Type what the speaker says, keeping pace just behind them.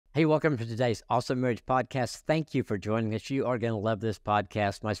Hey, welcome to today's Awesome Marriage Podcast. Thank you for joining us. You are going to love this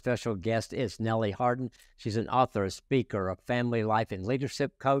podcast. My special guest is Nellie Harden. She's an author, a speaker, a family life and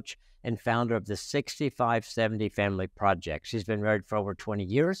leadership coach, and founder of the 6570 Family Project. She's been married for over 20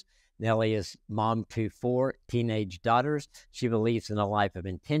 years. Nellie is mom to 4 teenage daughters. She believes in a life of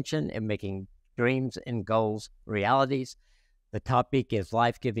intention and making dreams and goals realities. The topic is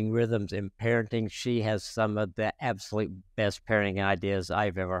life-giving rhythms in parenting. She has some of the absolute best parenting ideas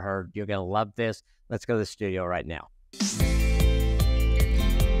I've ever heard. You're going to love this. Let's go to the studio right now.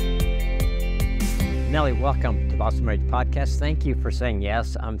 Nellie, welcome to the Awesome Marriage Podcast. Thank you for saying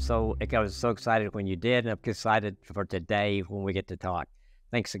yes. I was so excited when you did, and I'm excited for today when we get to talk.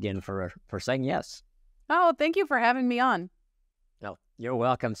 Thanks again for saying yes. Oh, thank you for having me on. No, you're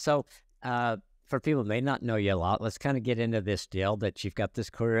welcome. So, for people who may not know you a lot, let's kind of get into this deal that you've got this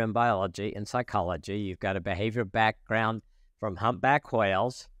career in biology and psychology. You've got a behavior background from humpback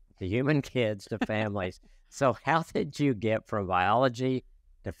whales to human kids to families. So how did you get from biology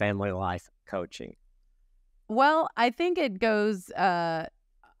to family life coaching? Well, I think it goes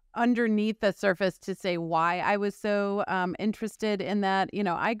underneath the surface to say why I was so interested in that. You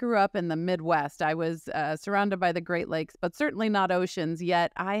know, I grew up in the Midwest. I was surrounded by the Great Lakes, but certainly not oceans,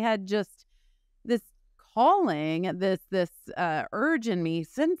 yet I had just this calling, this urge in me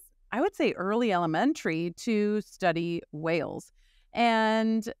since I would say early elementary to study whales.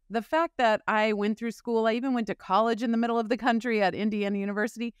 And the fact that I went through school, I even went to college in the middle of the country at Indiana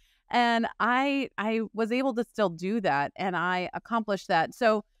University, and I was able to still do that, and I accomplished that.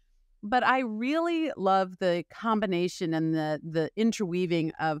 So, but I really love the combination and the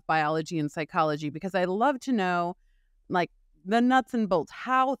interweaving of biology and psychology, because I love to know, like, the nuts and bolts,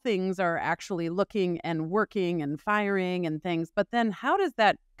 how things are actually looking and working and firing and things. But then how does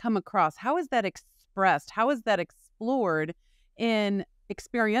that come across? How is that expressed? How is that explored in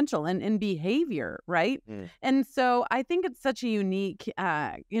experiential and in behavior, right? And so I think it's such a unique,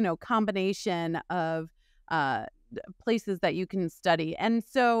 combination of places that you can study. And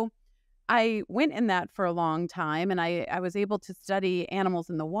so I went in that for a long time, and I was able to study animals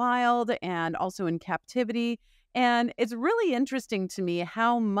in the wild and also in captivity. And it's really interesting to me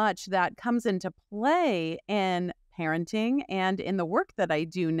how much that comes into play in parenting and in the work that I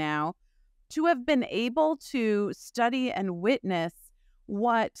do now, to have been able to study and witness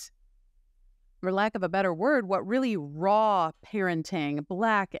what, for lack of a better word, what really raw parenting,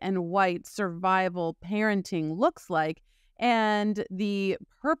 black and white survival parenting looks like, and the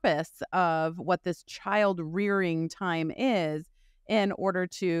purpose of what this child rearing time is, in order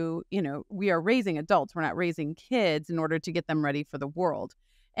to, we are raising adults. We're not raising kids in order to get them ready for the world.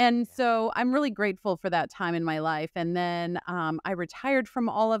 And so I'm really grateful for that time in my life. And then I retired from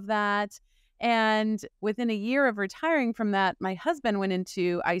all of that. And within a year of retiring from that, my husband went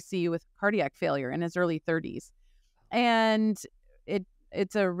into ICU with cardiac failure in his early 30s. And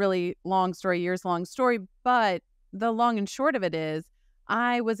it's a really long story, years-long story. But the long and short of it is,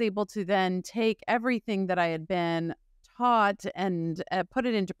 I was able to then take everything that I had been taught and put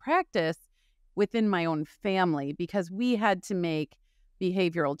it into practice within my own family, because we had to make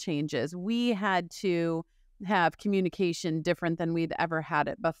behavioral changes. We had to have communication different than we'd ever had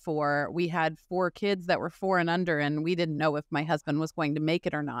it before. We had 4 kids that were 4 and under, and we didn't know if my husband was going to make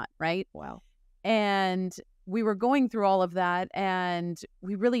it or not, right? Wow. And we were going through all of that, and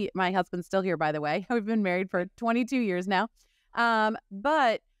my husband's still here, by the way. We've been married for 22 years now.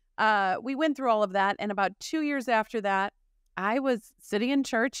 But we went through all of that, and about 2 years after that, I was sitting in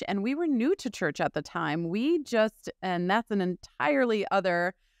church, and we were new to church at the time. And that's an entirely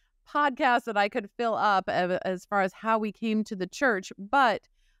other podcast that I could fill up as far as how we came to the church. But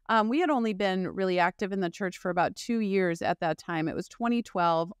we had only been really active in the church for about 2 years at that time. It was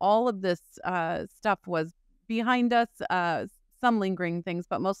 2012. All of this stuff was behind us, some lingering things,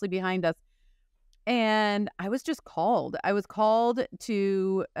 but mostly behind us. And I was just called. I was called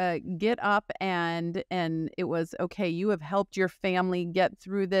to get up, and it was, okay, you have helped your family get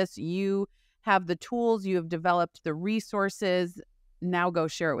through this. You have the tools. You have developed the resources. Now go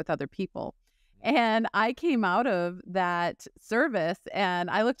share it with other people. And I came out of that service,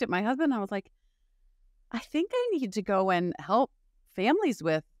 and I looked at my husband, and I was like, I think I need to go and help families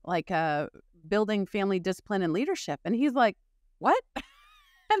with building family discipline and leadership. And he's like, what?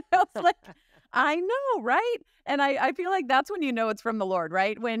 And I was like, I know, right? And I feel like that's when you know it's from the Lord,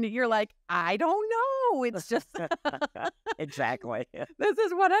 right? When you're like, I don't know. It's just Exactly. This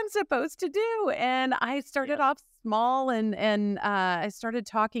is what I'm supposed to do. And I started off small, and I started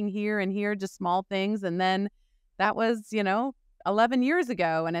talking here and here, just small things. And then that was, 11 years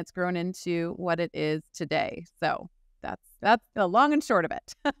ago, and it's grown into what it is today. So That's the long and short of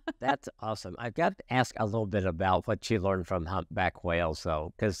it. That's awesome. I've got to ask a little bit about what you learned from humpback whales,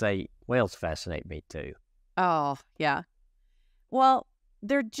 though, because whales fascinate me too. Oh, yeah. Well,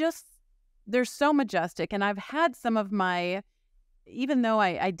 they're so majestic. And I've had some of my, even though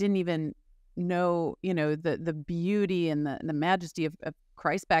I didn't even know, the beauty and the majesty of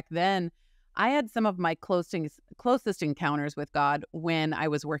Christ back then, I had some of my closest encounters with God when I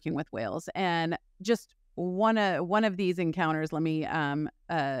was working with whales. And just one of these encounters, let me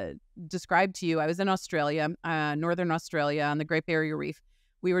describe to you. I was in Australia, Northern Australia, on the Great Barrier Reef.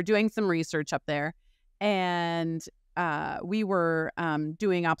 We were doing some research up there, and we were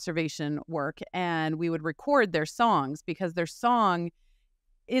doing observation work, and we would record their songs because their song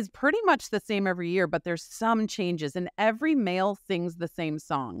is pretty much the same every year, but there's some changes, and every male sings the same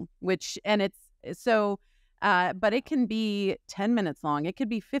song, and it's so, but it can be 10 minutes long. It could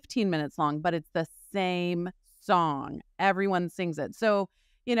be 15 minutes long, but it's the same song. Everyone sings it. So,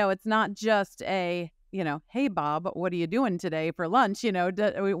 it's not just hey, Bob, what are you doing today for lunch?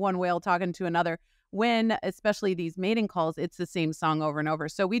 One whale talking to another. When, especially these mating calls, it's the same song over and over.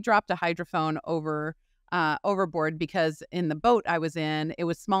 So we dropped a hydrophone overboard because in the boat I was in, it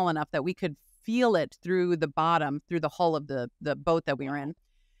was small enough that we could feel it through the bottom, through the hull of the boat that we were in.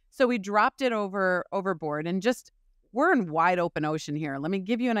 So we dropped it overboard, and we're in wide open ocean here. Let me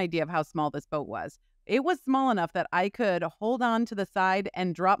give you an idea of how small this boat was. It was small enough that I could hold on to the side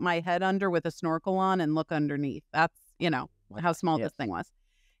and drop my head under with a snorkel on and look underneath. That's, how small this thing was.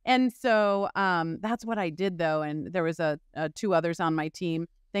 And so that's what I did, though. And there was two others on my team.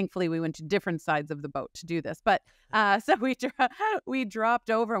 Thankfully, we went to different sides of the boat to do this. But so we dropped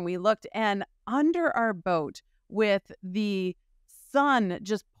over and we looked, and under our boat, with the sun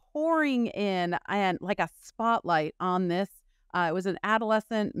just pouring in and like a spotlight on this, it was an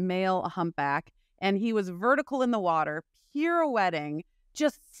adolescent male humpback, and he was vertical in the water, pirouetting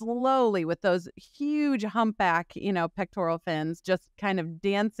just slowly with those huge humpback, pectoral fins, just kind of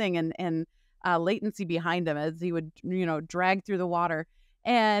dancing and latency behind him as he would, drag through the water.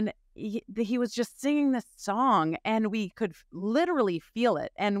 And he was just singing this song, and we could literally feel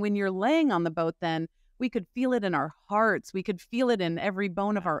it. And when you're laying on the boat, then we could feel it in our hearts. We could feel it in every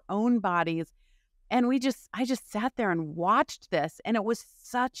bone of our own bodies. And I just sat there and watched this, and it was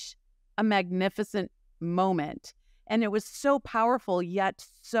such a magnificent moment. And it was so powerful, yet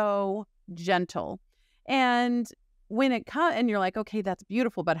so gentle. And when and you're like, okay, that's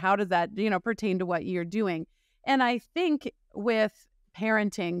beautiful, but how does that, pertain to what you're doing? And I think with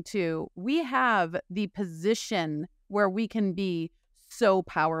parenting too, we have the position where we can be so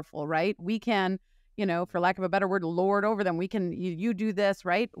powerful, right? We can, for lack of a better word, lord over them. We can, you do this,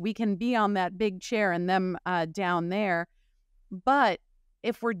 right? We can be on that big chair and them down there. But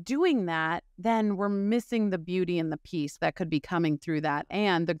if we're doing that, then we're missing the beauty and the peace that could be coming through that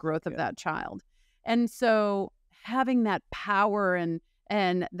and the growth of that child. And so having that power and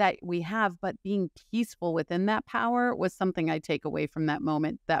that we have, but being peaceful within that power was something I take away from that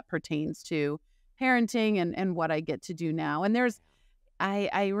moment that pertains to parenting and what I get to do now. And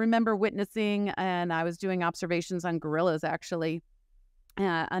I remember witnessing, and I was doing observations on gorillas actually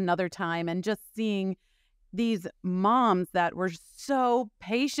another time, and just seeing these moms that were so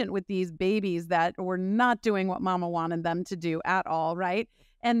patient with these babies that were not doing what mama wanted them to do at all, right?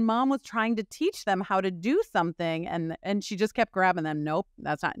 And mom was trying to teach them how to do something, and she just kept grabbing them. Nope,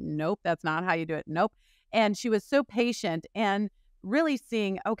 that's not how you do it. Nope. And she was so patient, and really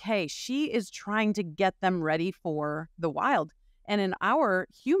seeing, okay, she is trying to get them ready for the wild. And in our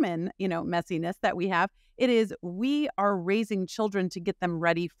human, messiness that we have, it is, we are raising children to get them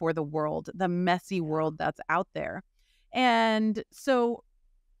ready for the world, the messy world that's out there. And so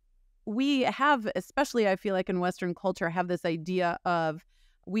we have, especially I feel like in Western culture, have this idea of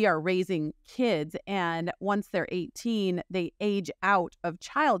we are raising kids, and once they're 18, they age out of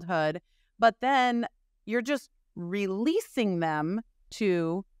childhood, but then you're just releasing them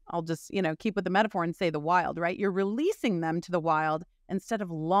to, I'll just, keep with the metaphor and say the wild, right? You're releasing them to the wild instead of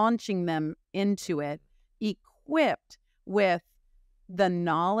launching them into it, equipped with the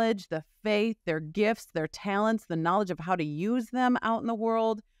knowledge, the faith, their gifts, their talents, the knowledge of how to use them out in the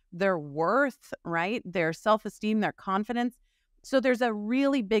world, their worth, right? Their self-esteem, their confidence. So there's a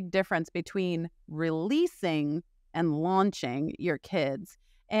really big difference between releasing and launching your kids.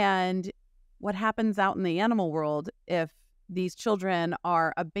 And what happens out in the animal world if these children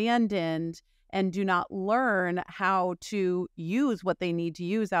are abandoned and do not learn how to use what they need to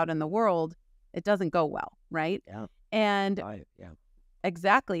use out in the world, it doesn't go well, right? Yeah. And Yeah.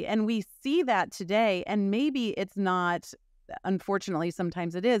 Exactly. And we see that today, and maybe it's not, unfortunately,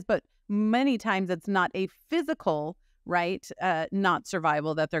 sometimes it is, but many times it's not a physical right? Not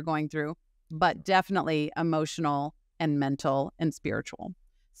survival that they're going through, but definitely emotional and mental and spiritual.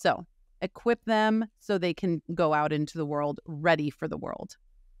 So equip them so they can go out into the world ready for the world.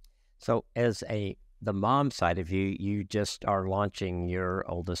 So as the mom side of you, you just are launching your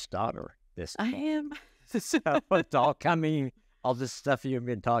oldest daughter this. I am. So it's all coming, all this stuff you've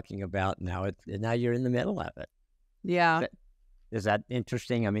been talking about now. Now you're in the middle of it. Yeah. Is that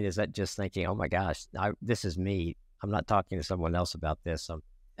interesting? I mean, is that just thinking, oh my gosh, this is me. I'm not talking to someone else about this.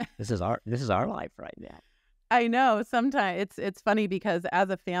 This is our life right now. I know. Sometimes it's funny because as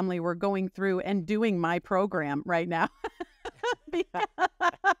a family, we're going through and doing my program right now.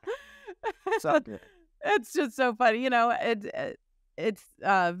 So It's just so funny, it's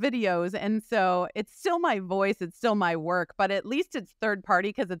videos, and so it's still my voice, it's still my work, but at least it's third party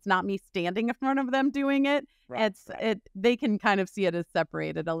because it's not me standing in front of them doing it. Right. They can kind of see it as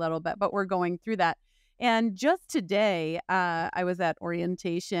separated a little bit, but we're going through that. And just today, I was at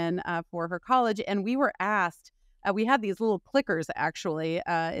orientation for her college, and we were asked. We had these little clickers actually.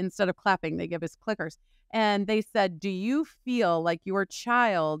 Instead of clapping, they give us clickers, and they said, "Do you feel like your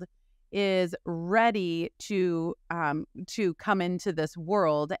child is ready to come into this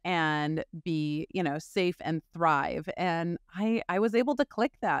world and be, safe and thrive?" And I was able to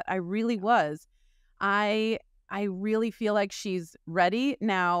click that. I really was. I really feel like she's ready.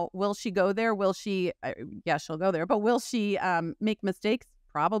 Now, will she go there? Will she? Yeah, she'll go there. But will she make mistakes?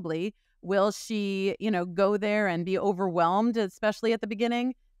 Probably. Will she, go there and be overwhelmed, especially at the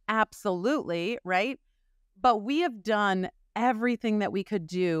beginning? Absolutely, right? But we have done everything that we could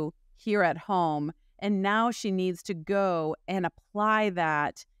do here at home, and now she needs to go and apply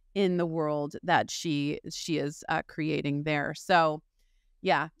that in the world that she is creating there. So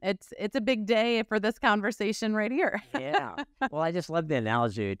yeah, it's a big day for this conversation right here. Yeah. Well, I just love the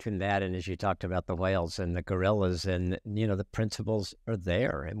analogy between that and as you talked about the whales and the gorillas, and the principles are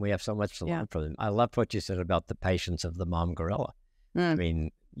there and we have so much to learn from them. I love what you said about the patience of the mom gorilla. I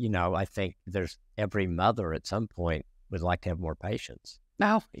mean, I think there's every mother at some point would like to have more patience.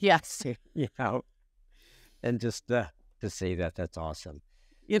 Oh, yes. And just to see that, that's awesome.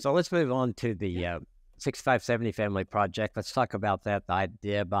 So let's move on to the 6570 Family Project. Let's talk about that, the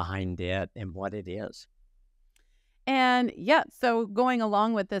idea behind it and what it is. And so going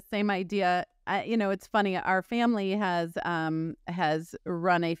along with this same idea, it's funny. Our family has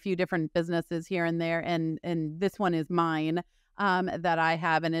run a few different businesses here and there, and this one is mine. That I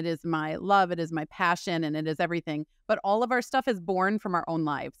have, and it is my love, it is my passion, and it is everything. But all of our stuff is born from our own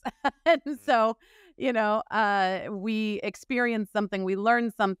lives. And so, we experience something, we learn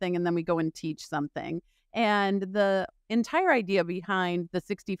something, and then we go and teach something. And the entire idea behind the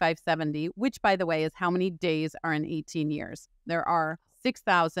 6570, which by the way is how many days are in 18 years. There are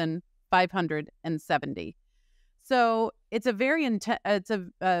 6,570. So it's a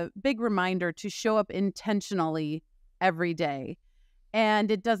big reminder to show up intentionally every day. And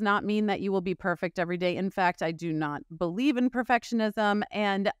it does not mean that you will be perfect every day. In fact, I do not believe in perfectionism.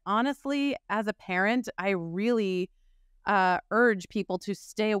 And honestly, as a parent, I really urge people to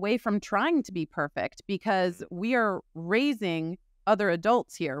stay away from trying to be perfect, because we are raising other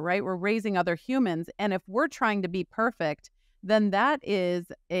adults here, right? We're raising other humans. And if we're trying to be perfect, then that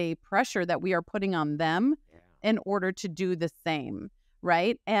is a pressure that we are putting on them in order to do the same,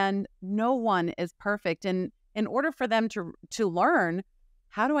 right? And no one is perfect. And in order for them to learn,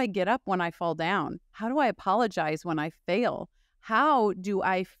 how do I get up when I fall down? How do I apologize when I fail? How do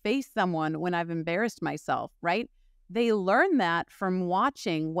I face someone when I've embarrassed myself, right? They learn that from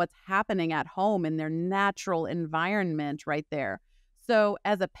watching what's happening at home in their natural environment right there. So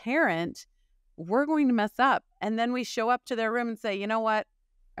as a parent, we're going to mess up. And then we show up to their room and say, you know what?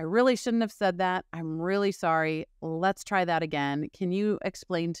 I really shouldn't have said that. I'm really sorry. Let's try that again. Can you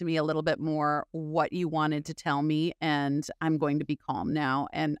explain to me a little bit more what you wanted to tell me? And I'm going to be calm now.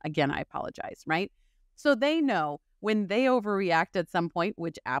 And again, I apologize, right? So they know when they overreact at some point,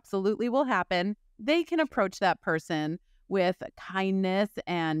 which absolutely will happen, they can approach that person with kindness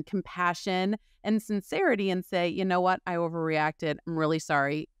and compassion and sincerity and say, you know what? I overreacted. I'm really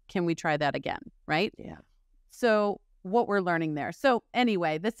sorry. Can we try that again? Right? Yeah. So what we're learning there. So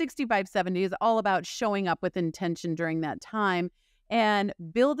anyway, the 6570 is all about showing up with intention during that time and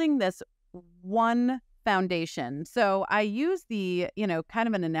building this one foundation. So I use the, kind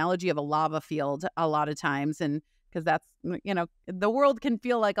of an analogy of a lava field a lot of times, and because that's, the world can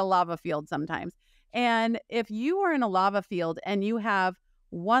feel like a lava field sometimes. And if you are in a lava field and you have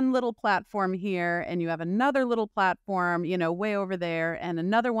one little platform here and you have another little platform, way over there and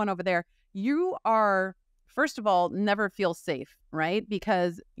another one over there, you are, first of all, never feel safe, right?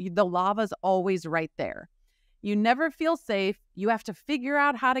 Because the lava's always right there. You never feel safe. You have to figure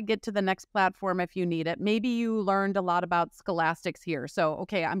out how to get to the next platform if you need it. Maybe you learned a lot about scholastics here. So,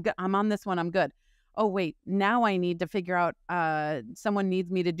 okay, I'm on this one. I'm good. Oh, wait, now I need to figure out someone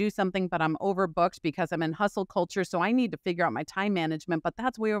needs me to do something, but I'm overbooked because I'm in hustle culture. So I need to figure out my time management, but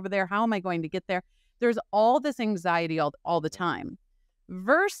that's way over there. How am I going to get there? There's all this anxiety all the time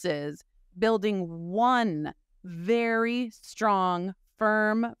versus building one very strong,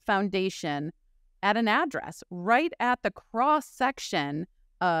 firm foundation at an address, right at the cross section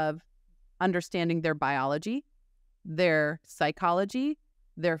of understanding their biology, their psychology,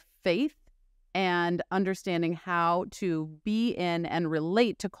 their faith, and understanding how to be in and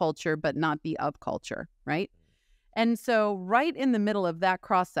relate to culture, but not be of culture, right? And so right in the middle of that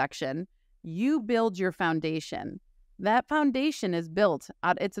cross section, you build your foundation. That foundation is built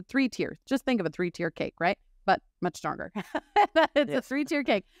it's a 3-tier. Just think of a 3-tier cake, right? But much stronger. It's a 3-tier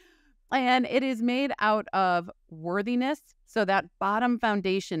cake. And it is made out of worthiness. So that bottom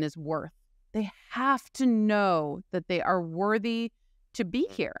foundation is worth. They have to know that they are worthy to be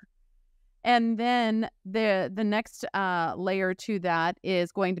here. And then the next layer to that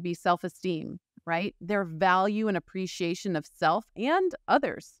is going to be self-esteem, right? Their value and appreciation of self and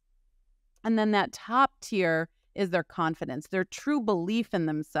others. And then that top tier is their confidence, their true belief in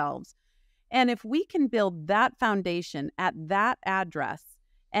themselves. And if we can build that foundation at that address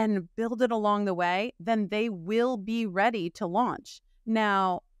and build it along the way, then they will be ready to launch.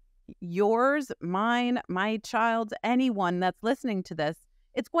 Now, yours, mine, my child's, anyone that's listening to this,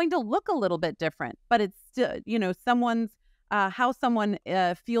 it's going to look a little bit different, but it's still, someone's, how someone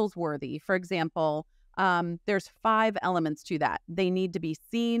feels worthy. For example, there's 5 elements to that. They need to be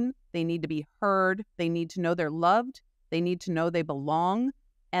seen. They need to be heard. They need to know they're loved. They need to know they belong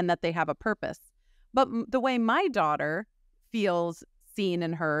and that they have a purpose. But the way my daughter feels seen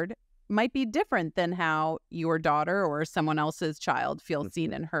and heard might be different than how your daughter or someone else's child feels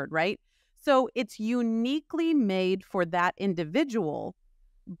seen and heard, right? So it's uniquely made for that individual,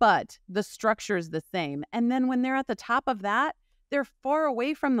 but the structure is the same. And then when they're at the top of that, they're far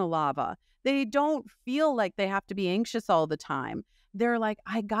away from the lava. They don't feel like they have to be anxious all the time. They're like,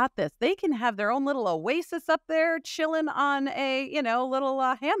 I got this. They can have their own little oasis up there chilling on a, little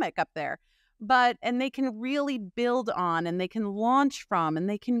hammock up there. And they can really build on and they can launch from and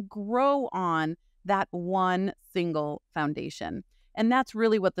they can grow on that one single foundation. And that's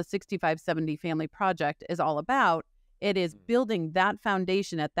really what the 6570 Family Project is all about. It is building that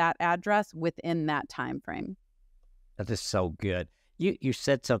foundation at that address within that time frame. That is so good. You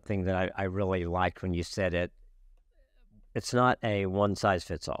said something that I really liked when you said it. It's not a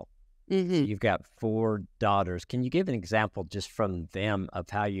one-size-fits-all. Mm-hmm. So you've got 4 daughters. Can you give an example just from them of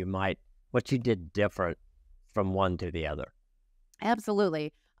how what you did different from one to the other?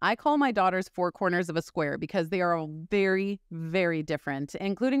 Absolutely. I call my daughters 4 corners of a square because they are all very, very different,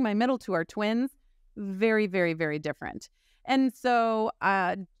 including my middle 2 are twins. Very, very, very different. And so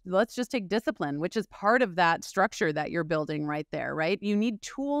let's just take discipline, which is part of that structure that you're building right there, right? You need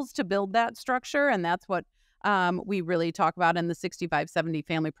tools to build that structure. And that's what we really talk about in the 6570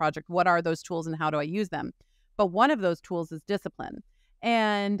 Family Project. What are those tools and how do I use them? But one of those tools is discipline.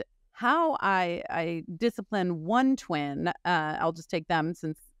 And how I discipline one twin, I'll just take them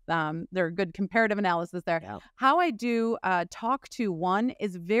since they're a good comparative analysis there. Yeah. How I do talk to one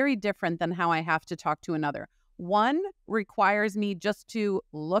is very different than how I have to talk to another. One requires me just to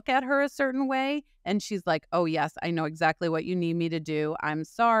look at her a certain way, and she's like, oh, yes, I know exactly what you need me to do. I'm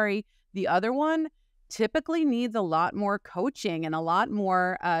sorry. The other one typically needs a lot more coaching and a lot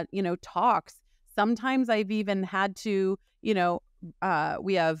more, talks. Sometimes I've even had to,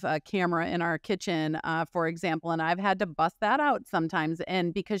 we have a camera in our kitchen, for example, and I've had to bust that out sometimes.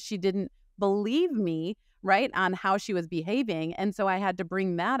 And because she didn't believe me, right, on how she was behaving. And so I had to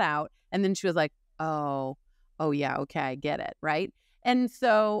bring that out. And then she was like, oh, yeah, okay, I get it, right? And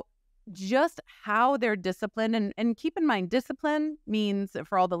so just how they're disciplined, and keep in mind, discipline means,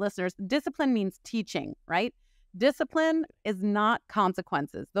 for all the listeners, discipline means teaching, right? Discipline is not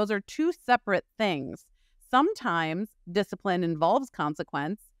consequences. Those are 2 separate things. Sometimes discipline involves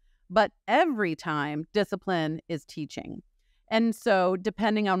consequence, but every time discipline is teaching. And so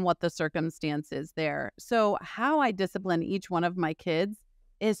depending on what the circumstance is there. So how I discipline each one of my kids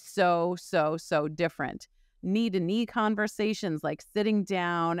is so, so, so different. Knee-to-knee conversations, like sitting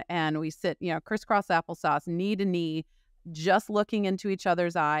down and we sit, crisscross applesauce, knee-to-knee, just looking into each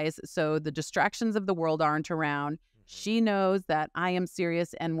other's eyes so the distractions of the world aren't around. She knows that I am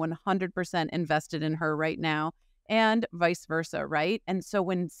serious and 100% invested in her right now, and vice versa, right? And so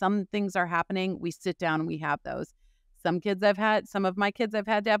when some things are happening, we sit down and we have those. Some of my kids I've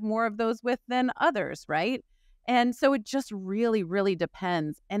had to have more of those with than others, right? And so it just really, really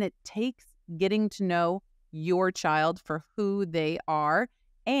depends. And it takes getting to know your child for who they are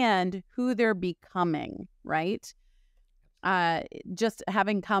and who they're becoming, right? uh just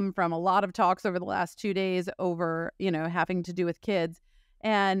having come from a lot of talks over the last 2 days over, having to do with kids.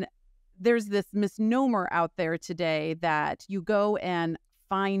 And there's this misnomer out there today that you go and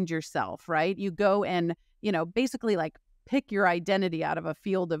find yourself, right? You go and, basically like pick your identity out of a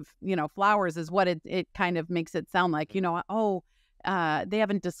field of, flowers is what it kind of makes it sound like, they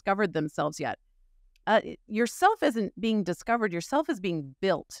haven't discovered themselves yet. Yourself isn't being discovered, yourself is being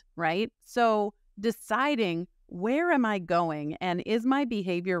built, right? So deciding, where am I going? And is my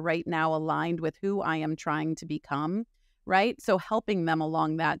behavior right now aligned with who I am trying to become? Right? So helping them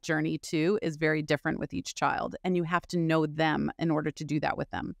along that journey too is very different with each child. And you have to know them in order to do that with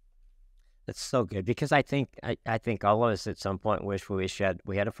them. That's so good because I think all of us at some point wish we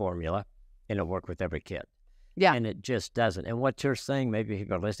had a formula and it worked with every kid. Yeah. And it just doesn't. And what you're saying, maybe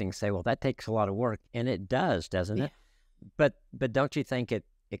people are listening say, well, that takes a lot of work. And it does, doesn't it? But don't you think it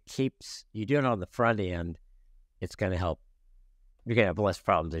keeps you doing it on the front end, it's going to help. You're going to have less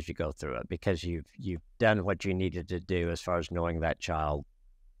problems as you go through it because you've done what you needed to do as far as knowing that child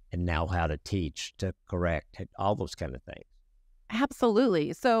and now how to teach, to correct, all those kind of things.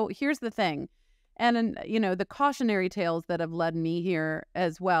 Absolutely. So here's the thing. And, the cautionary tales that have led me here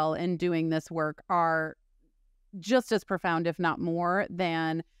as well in doing this work are just as profound, if not more,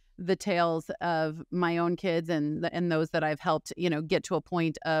 than the tales of my own kids and those that I've helped, get to a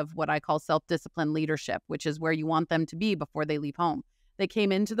point of what I call self-discipline leadership, which is where you want them to be before they leave home. They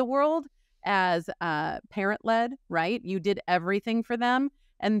came into the world as parent-led, right? You did everything for them.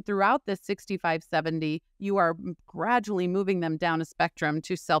 And throughout this 65-70, you are gradually moving them down a spectrum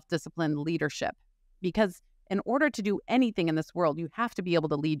to self-discipline leadership. Because in order to do anything in this world, you have to be able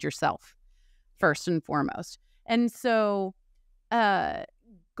to lead yourself first and foremost. And so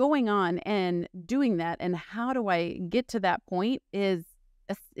going on and doing that, and how do I get to that point is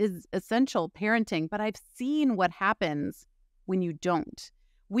essential parenting. But I've seen what happens when you don't.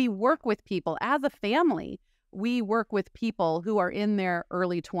 We work with people as a family. We work with people who are in their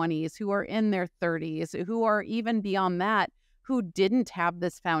early 20s, who are in their 30s, who are even beyond that, who didn't have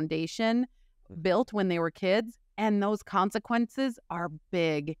this foundation built when they were kids. And those consequences are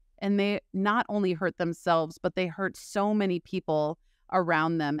big. And they not only hurt themselves, but they hurt so many people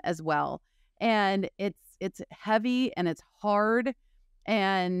around them as well. And it's heavy and it's hard.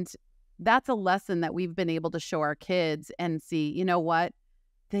 And that's a lesson that we've been able to show our kids and see, you know what?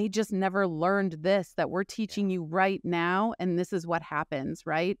 They just never learned this that we're teaching you right now. And this is what happens,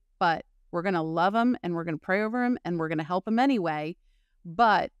 right? But we're going to love them and we're going to pray over them and we're going to help them anyway.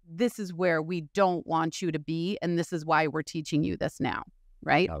 But this is where we don't want you to be. And this is why we're teaching you this now,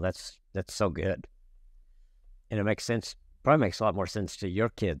 right? Oh, that's so good. And it makes sense, probably makes a lot more sense to your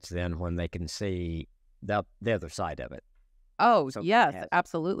kids then when they can see the other side of it. Oh, so, yes,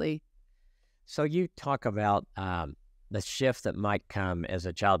 absolutely. So you talk about the shift that might come as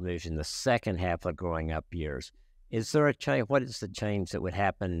a child moves in the second half of growing up years. Is there a change? What is the change that would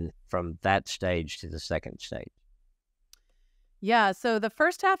happen from that stage to the second stage? Yeah, so the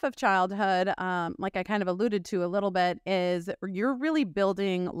first half of childhood, like I kind of alluded to a little bit, is you're really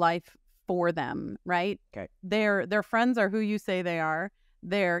building life for them, right? Okay. Their friends are who you say they are.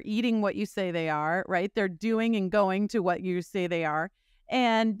 They're eating what you say they are, right? They're doing and going to what you say they are.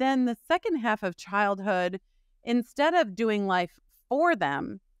 And then the second half of childhood, instead of doing life for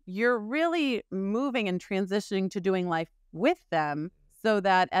them, you're really moving and transitioning to doing life with them so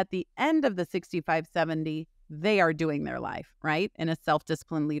that at the end of the 65-70, they are doing their life, right? In a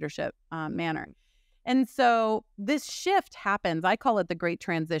self-disciplined leadership manner. And so this shift happens. I call it the great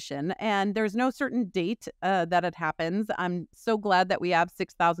transition. And there's no certain date that it happens. I'm so glad that we have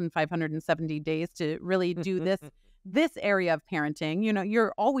 6,570 days to really do this area of parenting. You know,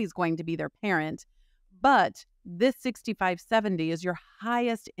 you're always going to be their parent, but this 65-70 is your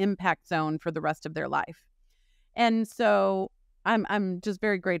highest impact zone for the rest of their life. And so I'm just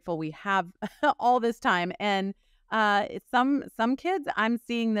very grateful we have all this time. And some kids, I'm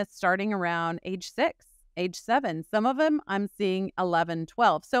seeing this starting around age 6, age 7. Some of them I'm seeing 11,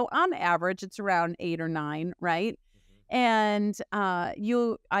 12. So on average, it's around 8 or 9, right? Mm-hmm. And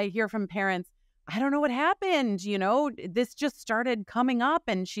I hear from parents, I don't know what happened. You know, this just started coming up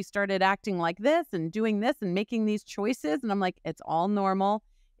and she started acting like this and doing this and making these choices. And I'm like, it's all normal.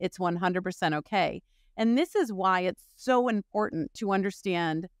 It's 100% okay. And this is why it's so important to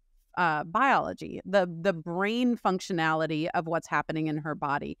understand biology, the brain functionality of what's happening in her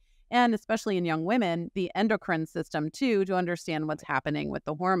body, and especially in young women, the endocrine system too, to understand what's happening with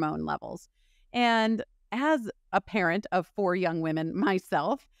the hormone levels. And as a parent of 4 young women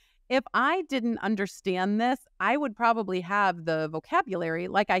myself, if I didn't understand this, I would probably have the vocabulary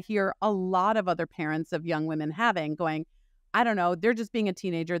like I hear a lot of other parents of young women having, going, I don't know, they're just being a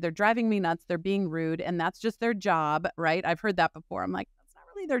teenager. They're driving me nuts. They're being rude. And that's just their job, right? I've heard that before. I'm like, that's not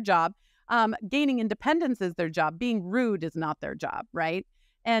really their job. Gaining independence is their job. Being rude is not their job, right?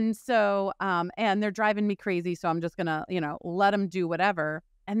 And so, and they're driving me crazy. So I'm just going to, let them do whatever.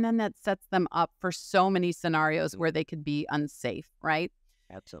 And then that sets them up for so many scenarios where they could be unsafe, right?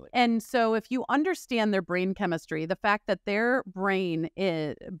 Absolutely. And so if you understand their brain chemistry, the fact that their brain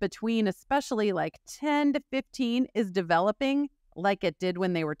is between especially like 10 to 15 is developing like it did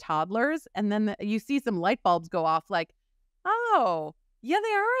when they were toddlers. And then you see some light bulbs go off like, oh, yeah,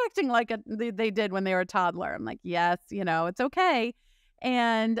 they are acting like they did when they were a toddler. I'm like, yes, it's okay.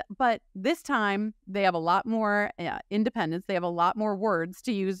 But this time they have a lot more independence. They have a lot more words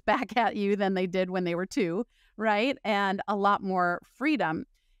to use back at you than they did when they were 2, right? And a lot more freedom.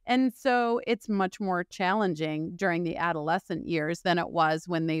 And so it's much more challenging during the adolescent years than it was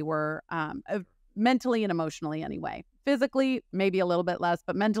when they were mentally and emotionally anyway. Physically, maybe a little bit less,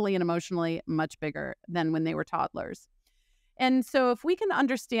 but mentally and emotionally much bigger than when they were toddlers. And so if we can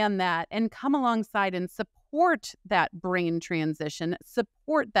understand that and come alongside and support that brain transition,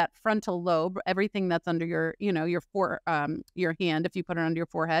 support that frontal lobe, everything that's under your, your hand, if you put it under your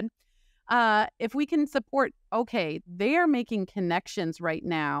forehead, if we can support, okay, they are making connections right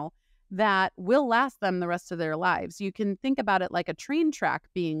now that will last them the rest of their lives. You can think about it like a train track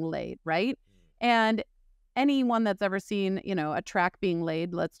being laid, right? And anyone that's ever seen, a track being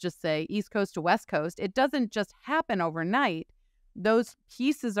laid, let's just say East Coast to West Coast, it doesn't just happen overnight. Those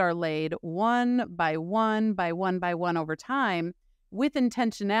pieces are laid one by one by one by one over time with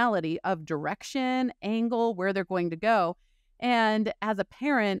intentionality of direction, angle, where they're going to go. And as a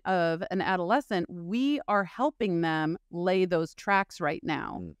parent of an adolescent, we are helping them lay those tracks right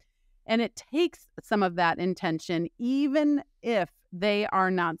now. And it takes some of that intention, even if they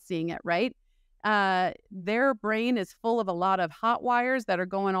are not seeing it, right? Their brain is full of a lot of hot wires that are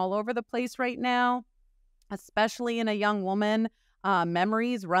going all over the place right now, especially in a young woman.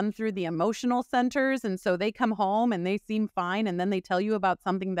 Memories run through the emotional centers. And so they come home and they seem fine. And then they tell you about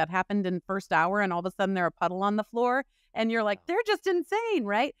something that happened in first hour and all of a sudden they're a puddle on the floor. And you're like, they're just insane,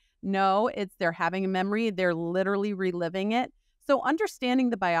 right? No, they're having a memory. They're literally reliving it. So understanding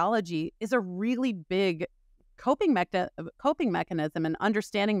the biology is a really big coping mechanism and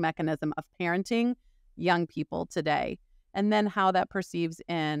understanding mechanism of parenting young people today. And then how that perceives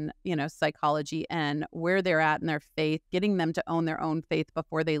in, psychology and where they're at in their faith, getting them to own their own faith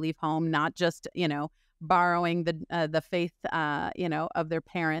before they leave home, not just, borrowing the faith, of their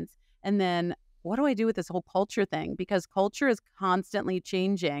parents. And then what do I do with this whole culture thing? Because culture is constantly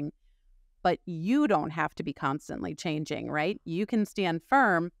changing, but you don't have to be constantly changing, right? You can stand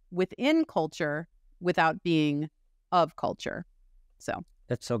firm within culture without being of culture. So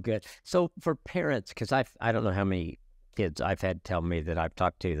that's so good. So for parents, because I don't know how many kids I've had tell me that I've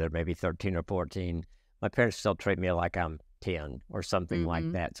talked to, they're maybe 13 or 14. My parents still treat me like I'm 10 or something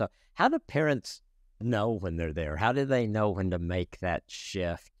like that. So how do parents know when they're there? How do they know when to make that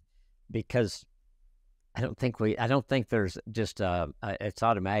shift? Because I don't think there's just it's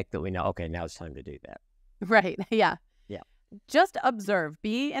automatic that we know, okay, now it's time to do that. Right. Yeah. Yeah. Just observe,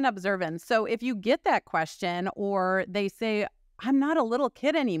 be an observant. So if you get that question or they say, I'm not a little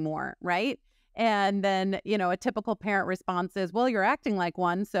kid anymore, right? And then, a typical parent response is, well, you're acting like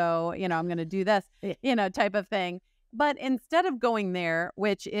one. So, I'm going to do this, type of thing. But instead of going there,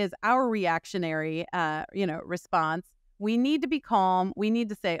 which is our reactionary, response, we need to be calm. We need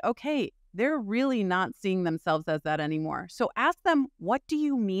to say, okay, they're really not seeing themselves as that anymore. So ask them, what do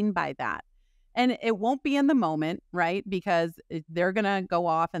you mean by that? And it won't be in the moment, right? Because they're going to go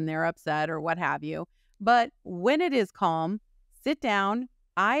off and they're upset or what have you. But when it is calm, sit down,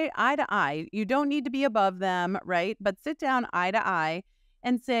 eye to eye. You don't need to be above them, right? But sit down eye to eye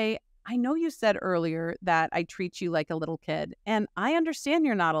and say, I know you said earlier that I treat you like a little kid, and I understand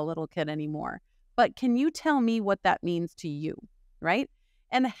you're not a little kid anymore, but can you tell me what that means to you, right?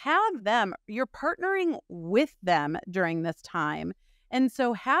 And have them, you're partnering with them during this time. And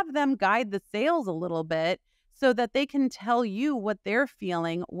so have them guide the sails a little bit so that they can tell you what they're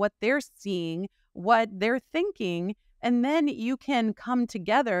feeling, what they're seeing, what they're thinking. And then you can come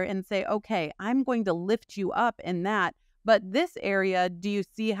together and say, okay, I'm going to lift you up in that. But this area, do you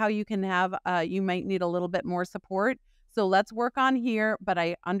see how you can have, you might need a little bit more support? So let's work on here, but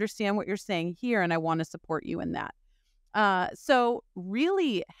I understand what you're saying here and I want to support you in that. So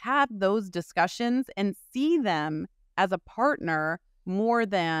really have those discussions and see them as a partner more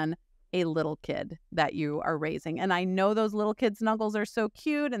than a little kid that you are raising. And I know those little kid snuggles are so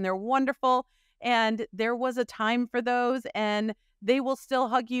cute and they're wonderful. And there was a time for those, and they will still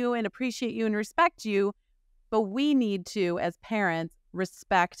hug you and appreciate you and respect you. But we need to, as parents,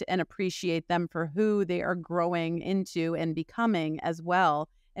 respect and appreciate them for who they are growing into and becoming as well,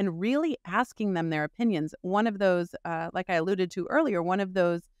 and really asking them their opinions. One of those, like I alluded to earlier, one of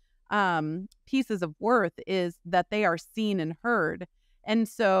those pieces of worth is that they are seen and heard. And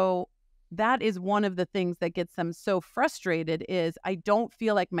so that is one of the things that gets them so frustrated is I don't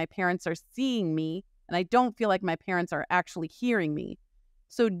feel like my parents are seeing me, and I don't feel like my parents are actually hearing me.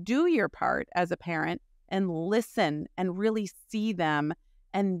 So do your part as a parent and listen and really see them,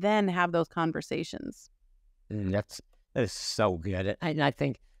 and then have those conversations. That is so good. And I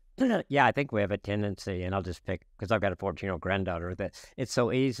think, yeah, I think we have a tendency, and I'll just pick, because I've got a 14-year-old granddaughter, that it's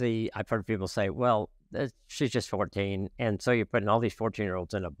so easy. I've heard people say, well, she's just 14. And so you're putting all these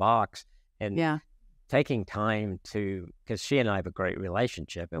 14-year-olds in a box and Yeah. taking time to, because she and I have a great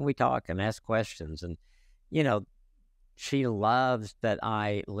relationship and we talk and ask questions. And, you know, she loves that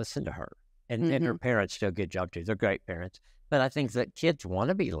I listen to her. And her parents do a good job too. They're great parents. But I think that kids want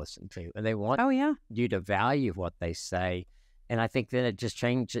to be listened to, and they want Oh, yeah. you to value what they say. And I think then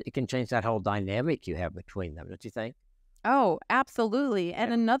it can change that whole dynamic you have between them. Don't you think? Oh, absolutely.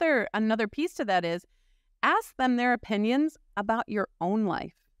 And another piece to that is ask them their opinions about your own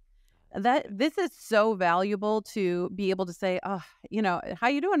life. That this is so valuable to be able to say, oh, how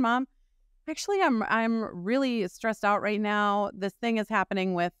you doing, Mom? Actually, I'm really stressed out right now. This thing is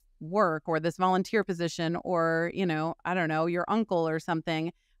happening with work or this volunteer position, or, I don't know, your uncle or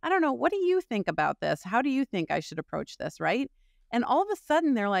something. I don't know. What do you think about this? How do you think I should approach this? Right. And all of a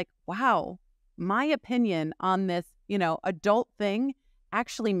sudden they're like, wow, my opinion on this, adult thing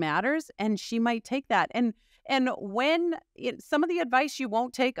actually matters. And she might take that. And when some of the advice you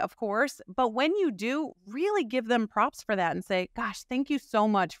won't take, of course, but when you do, really give them props for that and say, gosh, thank you so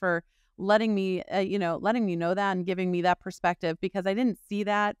much for letting me know that and giving me that perspective, because I didn't see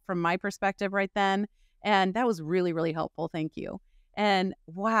that from my perspective right then. And that was really, really helpful. Thank you. And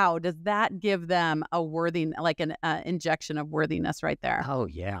wow, does that give them a an injection of worthiness right there? Oh,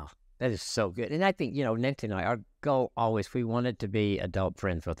 yeah. That is so good. And I think, Nancy and I, our goal always, we wanted to be adult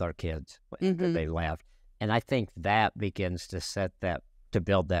friends with our kids after they left. And I think that begins to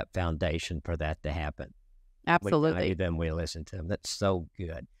build that foundation for that to happen. Absolutely. Then we listen to them. That's so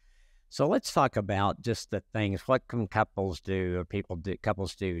good. So let's talk about just the things. What can couples do, or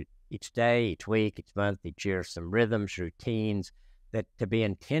couples do each day, each week, each month, each year, some rhythms, routines, that to be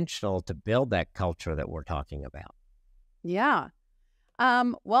intentional to build that culture that we're talking about. Yeah.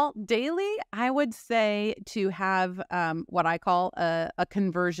 Well, daily, I would say to have what I call a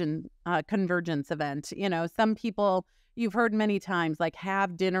convergence event. Some people you've heard many times, like,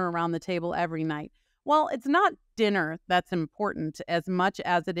 have dinner around the table every night. Well, it's not dinner that's important as much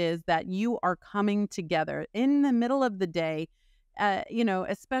as it is that you are coming together in the middle of the day.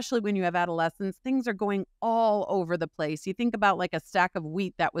 Especially when you have adolescents, things are going all over the place. You think about like a stack of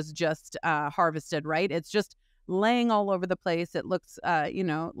wheat that was just harvested, right? It's just laying all over the place. It looks,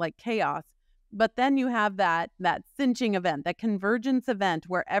 like chaos. But then you have that cinching event, that convergence event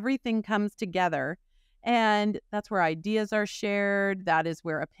where everything comes together. And that's where ideas are shared. That is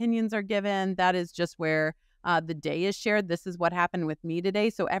where opinions are given. That is just where the day is shared. This is what happened with me today.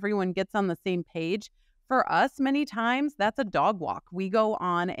 So everyone gets on the same page. For us, many times, that's a dog walk. We go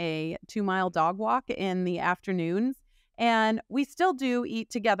on a 2-mile dog walk in the afternoons, and we still do eat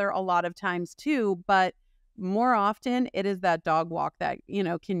together a lot of times too, but more often it is that dog walk that,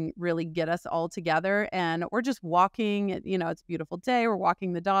 can really get us all together. And we're just walking, it's a beautiful day. We're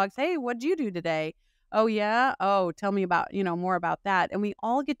walking the dogs. Hey, what'd you do today? Oh, yeah. Oh, tell me about, more about that. And we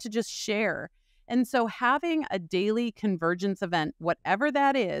all get to just share. And so having a daily convergence event, whatever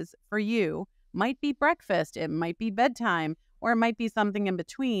that is for you, might be breakfast, it might be bedtime, or it might be something in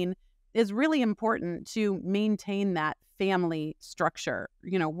between, is really important to maintain that family structure.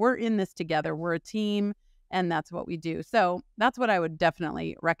 We're in this together. We're a team, and that's what we do. So that's what I would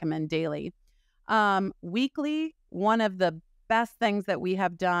definitely recommend daily. Weekly, one of the best things that we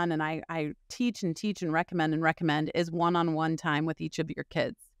have done, and I teach and recommend is one-on-one time with each of your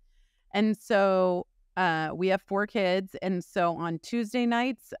kids. And so we have 4 kids. And so on Tuesday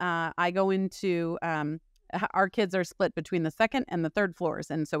nights, I go into, our kids are split between the second and the third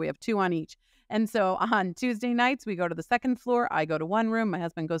floors. And so we have 2 on each. And so on Tuesday nights, we go to the second floor. I go to one room. My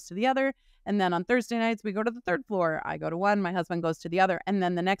husband goes to the other. And then on Thursday nights, we go to the third floor. I go to one. My husband goes to the other. And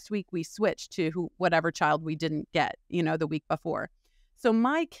then the next week, we switch to whatever child we didn't get, the week before. So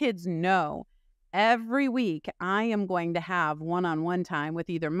my kids know every week I am going to have one-on-one time with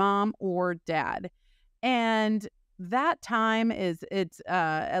either mom or dad. And that time is if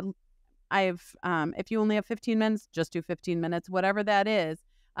you only have 15 minutes, just do 15 minutes, whatever that is.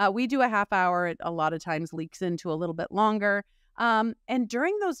 We do a half hour. It a lot of times leaks into a little bit longer. And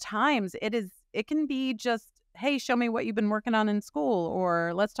during those times, it can be just, hey, show me what you've been working on in school,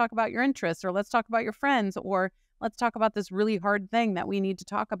 or let's talk about your interests, or let's talk about your friends, or let's talk about this really hard thing that we need to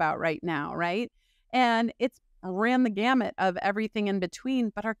talk about right now, right? And it's ran the gamut of everything in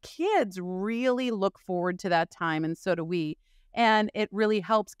between, but our kids really look forward to that time, and so do we. And it really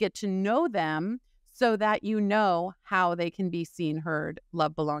helps get to know them so that you know how they can be seen, heard,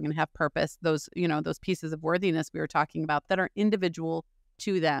 loved, belong, and have purpose. Those pieces of worthiness we were talking about that are individual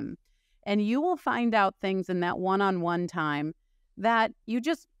to them. And you will find out things in that one-on-one time that you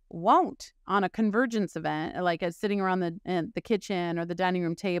just won't on a convergence event, like as sitting around the kitchen or the dining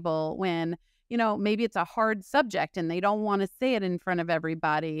room table when, maybe it's a hard subject and they don't want to say it in front of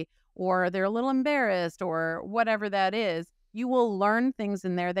everybody, or they're a little embarrassed, or whatever that is. You will learn things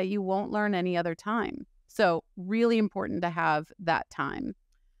in there that you won't learn any other time. So really important to have that time.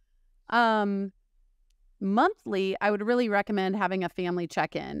 Monthly, I would really recommend having a family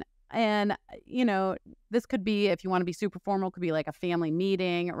check-in. And, this could be, if you want to be super formal, could be like a family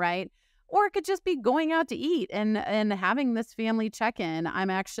meeting, right? Or it could just be going out to eat and having this family check-in.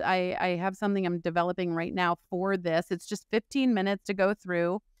 I have something I'm developing right now for this. It's just 15 minutes to go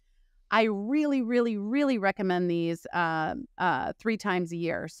through. I really, really, really recommend these 3 times a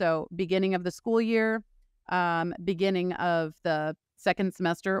year. So beginning of the school year, beginning of the second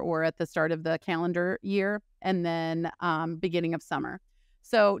semester or at the start of the calendar year, and then beginning of summer.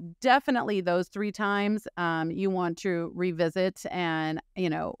 So definitely those 3 times you want to revisit and,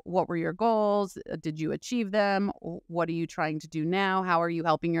 what were your goals? Did you achieve them? What are you trying to do now? How are you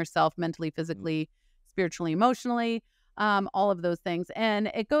helping yourself mentally, physically, spiritually, emotionally? All of those things.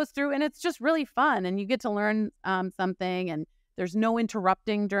 And it goes through and it's just really fun and you get to learn something, and there's no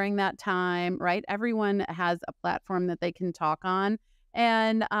interrupting during that time, right? Everyone has a platform that they can talk on,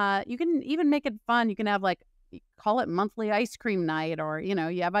 and you can even make it fun. You can have call it monthly ice cream night, or, you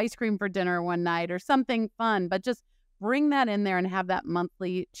have ice cream for dinner one night or something fun, but just bring that in there and have that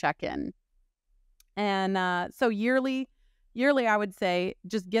monthly check-in. And so yearly, I would say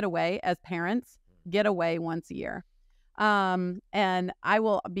just get away as parents, get away once a year. And I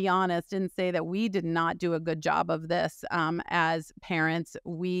will be honest and say that we did not do a good job of this as parents.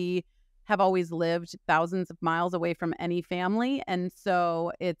 We have always lived thousands of miles away from any family, and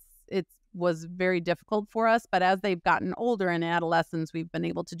so it was very difficult for us. But as they've gotten older and adolescents, we've been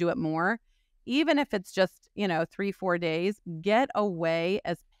able to do it more. Even if it's just 3-4 days, get away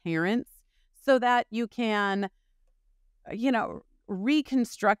as parents so that you can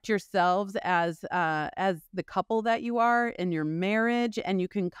reconstruct yourselves as the couple that you are in your marriage, and you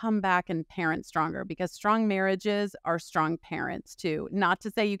can come back and parent stronger, because strong marriages are strong parents too. Not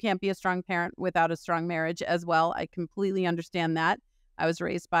to say you can't be a strong parent without a strong marriage as well. I completely understand that. I was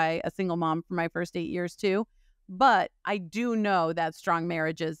raised by a single mom for my first 8 years too, but I do know that strong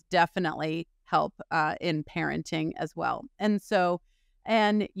marriages definitely help in parenting as well.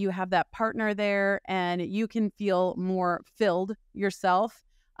 And you have that partner there, and you can feel more filled yourself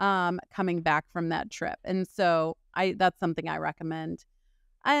coming back from that trip. And so that's something I recommend.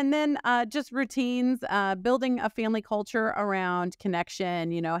 And then just routines, building a family culture around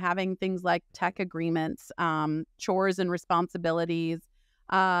connection, having things like tech agreements, chores and responsibilities.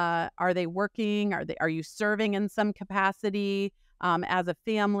 Are they working? Are you serving in some capacity as a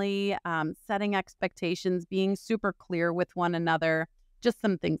family? Setting expectations, being super clear with one another. Just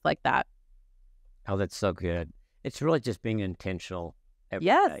some things like that. Oh, that's so good. It's really just being intentional every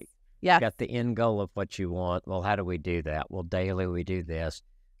Yes. day. Yes. Got the end goal of what you want. Well, how do we do that? Well, daily we do this.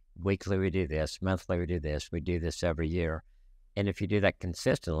 Weekly we do this. Monthly we do this. We do this every year. And if you do that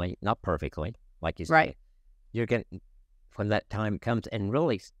consistently, not perfectly, like you said, Right. you're going to, when that time comes, and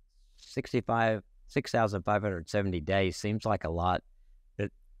really 6,570 days seems like a lot, but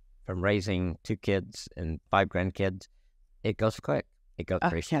from raising 2 kids and 5 grandkids, it goes quick. It goes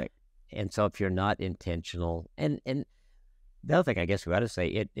pretty quick. And so if you're not intentional, and the other thing I guess we ought to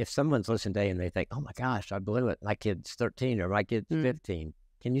say, if someone's listening today and they think, oh my gosh, I blew it, my kid's 13 or my kid's 15,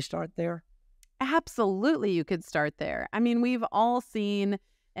 can you start there? Absolutely, you could start there. I mean, we've all seen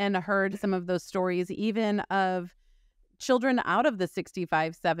and heard some of those stories, even of children out of the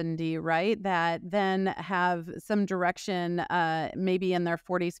 65, 70, right? That then have some direction, maybe in their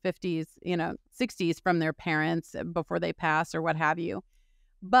 40s, 50s, 60s from their parents before they pass or what have you.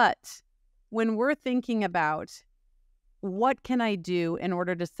 But when we're thinking about what can I do in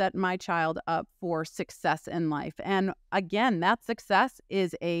order to set my child up for success in life? And again, that success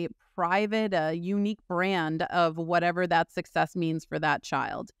is a private, a unique brand of whatever that success means for that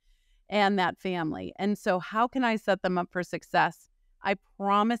child and that family. And so how can I set them up for success? I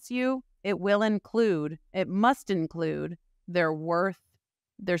promise you it must include their worth,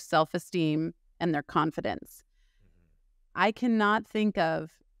 their self-esteem, and their confidence. I cannot think of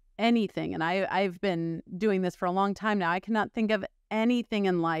anything, and I've been doing this for a long time now. I cannot think of anything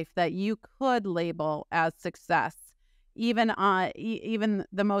in life that you could label as success, even even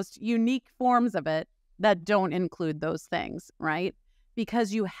the most unique forms of it that don't include those things, right?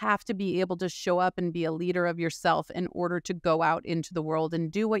 Because you have to be able to show up and be a leader of yourself in order to go out into the world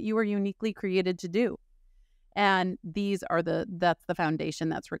and do what you were uniquely created to do. And that's the foundation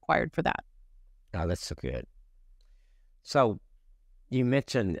that's required for that. Oh, that's so good. So you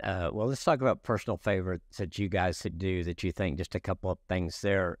mentioned, well, let's talk about personal favorites that you guys could do that you think, just a couple of things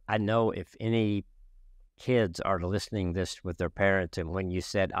there. I know if any kids are listening this with their parents, and when you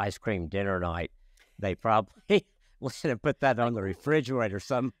said ice cream dinner night, they probably want to put that on the refrigerator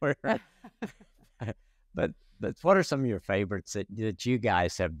somewhere. But what are some of your favorites that you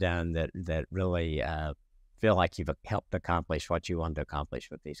guys have done that really feel like you've helped accomplish what you wanted to accomplish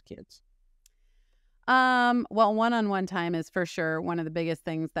with these kids? Well, one-on-one time is for sure one of the biggest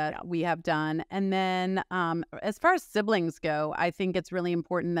things that we have done. And then, as far as siblings go, I think it's really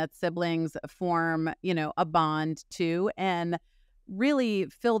important that siblings form, a bond too, and really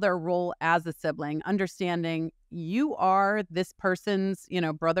fill their role as a sibling, understanding you are this person's,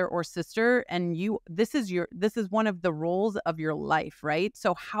 brother or sister, and this is one of the roles of your life, right?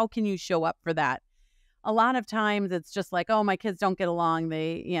 So how can you show up for that? A lot of times it's just like, oh, my kids don't get along.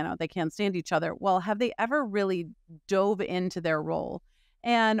 They can't stand each other. Well, have they ever really dove into their role?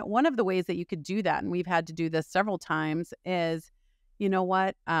 And one of the ways that you could do that, and we've had to do this several times, is,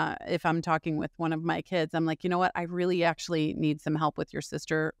 if I'm talking with one of my kids, I'm like, I really actually need some help with your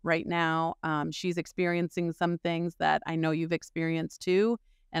sister right now. She's experiencing some things that I know you've experienced too.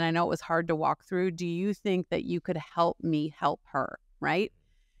 And I know it was hard to walk through. Do you think that you could help me help her? Right.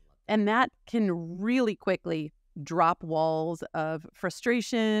 And that can really quickly drop walls of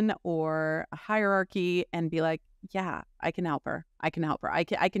frustration or hierarchy and be like, yeah, I can help her. I can help her. I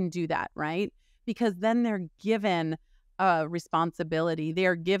can do that, right? Because then they're given a responsibility. They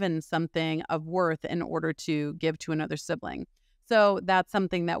are given something of worth in order to give to another sibling. So that's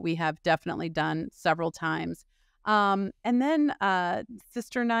something that we have definitely done several times. And then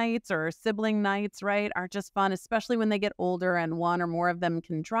sister nights or sibling nights, right, are just fun, especially when they get older and one or more of them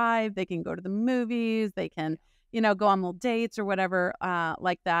can drive. They can go to the movies. They can, go on little dates or whatever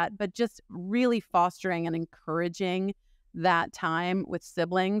like that. But just really fostering and encouraging that time with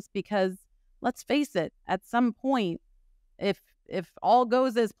siblings, because let's face it, at some point, if all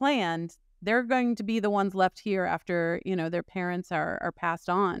goes as planned, they're going to be the ones left here after, their parents are passed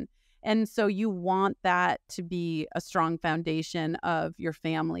on. And so you want that to be a strong foundation of your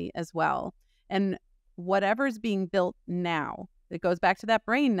family as well. And whatever's being built now, it goes back to that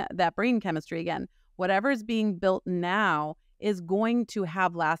brain chemistry again. Whatever's being built now is going to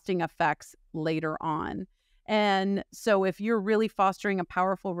have lasting effects later on. And so if you're really fostering a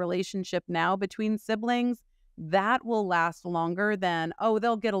powerful relationship now between siblings, that will last longer than, oh,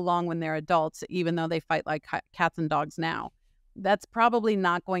 they'll get along when they're adults, even though they fight like cats and dogs now. That's probably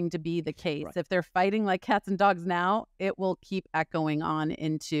not going to be the case. Right. If they're fighting like cats and dogs now, it will keep echoing on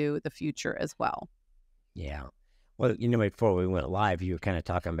into the future as well. Yeah. Well, before we went live, you were kind of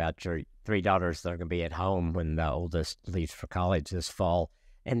talking about your 3 daughters that are going to be at home when the oldest leaves for college this fall.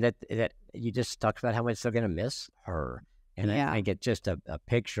 And that you just talked about how much they're going to miss her. And yeah. I get just a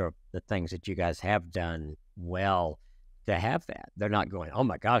picture of the things that you guys have done well to have that. They're not going, oh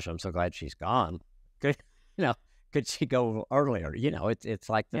my gosh, I'm so glad she's gone. Good, could she go earlier? It's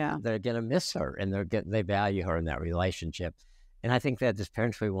like they're going to miss her, and they value her in that relationship. And I think that as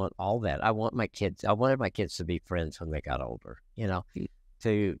parents, we want all that. I wanted my kids to be friends when they got older,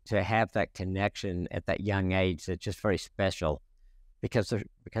 to have that connection at that young age that's just very special because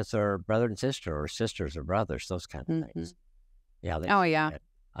they're brother and sister, or sisters or brothers, those kind of things. Yeah.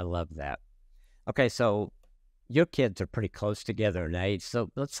 I love that. Okay. So your kids are pretty close together in age. So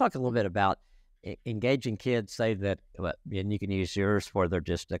let's talk a little bit about engaging kids, say that, and you can use yours where they're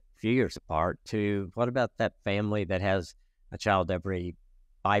just a few years apart, to what about that family that has a child every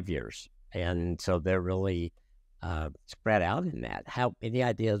 5 years? And so they're really spread out in that. Any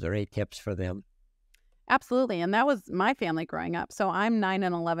ideas or any tips for them? Absolutely. And that was my family growing up. So I'm 9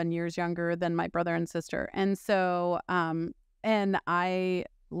 and 11 years younger than my brother and sister. And so, and I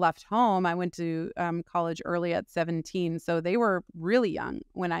left home. I went to college early at 17. So they were really young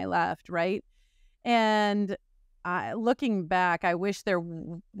when I left, right? And looking back, I wish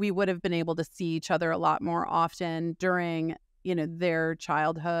we would have been able to see each other a lot more often during, their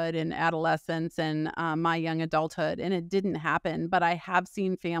childhood and adolescence and my young adulthood. And it didn't happen, but I have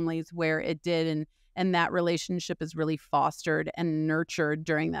seen families where it did, and that relationship is really fostered and nurtured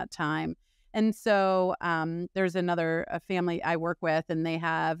during that time. And so there's a family I work with, and they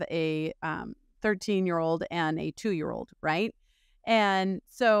have a 13-year-old and a 2-year-old, right? And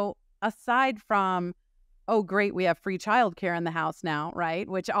so aside from, oh, great, we have free childcare in the house now, right?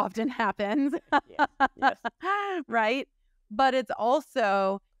 Which often happens, Yeah. Yes. right? But it's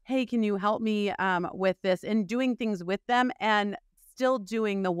also, hey, can you help me with this, and doing things with them and still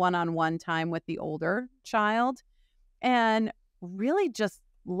doing the one-on-one time with the older child, and really just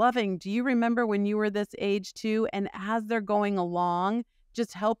loving. Do you remember when you were this age too? And as they're going along,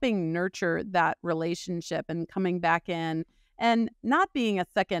 just helping nurture that relationship and coming back in, and not being a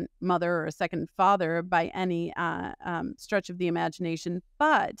second mother or a second father by any stretch of the imagination,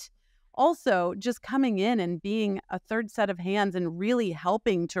 but also just coming in and being a third set of hands and really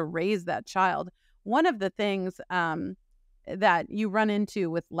helping to raise that child. One of the things that you run into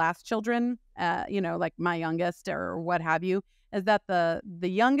with last children, like my youngest or what have you, is that the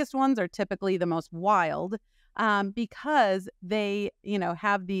youngest ones are typically the most wild because they,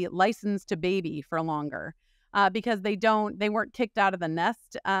 have the license to baby for longer because they weren't kicked out of the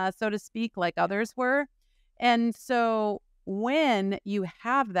nest, so to speak, like others were. And so when you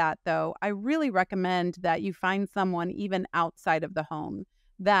have that, though, I really recommend that you find someone even outside of the home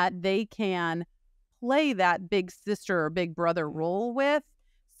that they can play that big sister or big brother role with,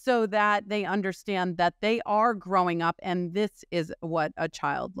 so that they understand that they are growing up and this is what a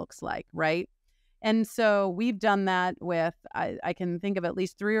child looks like, right? And so we've done that with, I can think of at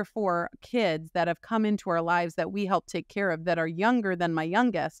least 3 or 4 kids that have come into our lives that we help take care of that are younger than my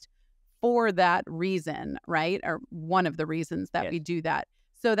youngest for that reason, right? Or one of the reasons that Yes. we do that,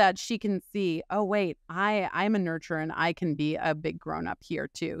 so that she can see, oh, wait, I'm a nurturer and I can be a big grown up here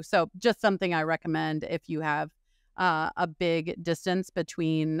too. So just something I recommend if you have a big distance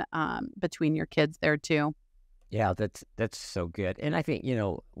between your kids there too. Yeah, that's so good. And I think,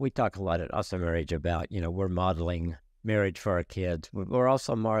 we talk a lot at Awesome Marriage about, we're modeling marriage for our kids. We're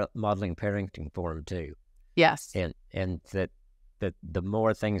also modeling parenting for them too. Yes. And that the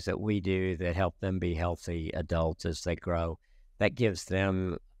more things that we do that help them be healthy adults as they grow, that gives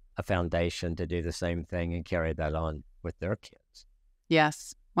them a foundation to do the same thing and carry that on with their kids.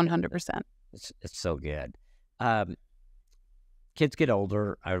 Yes, 100%. It's so good. Kids get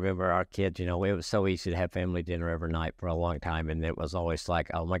older. I remember our kids, it was so easy to have family dinner every night for a long time. And it was always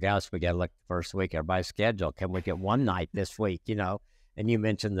like, oh my gosh, we got to look the first week, everybody's schedule. Can we get one night this week, And you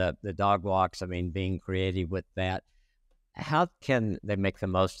mentioned the dog walks. I mean, being creative with that. How can they make the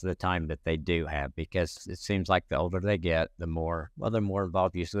most of the time that they do have? Because it seems like the older they get, they're more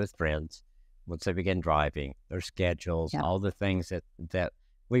involved usually with friends. Once they begin driving, their schedules, Yeah. all the things that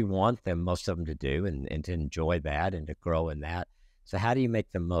we want them, most of them to do and to enjoy that and to grow in that. So how do you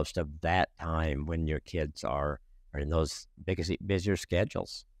make the most of that time when your kids are in those busier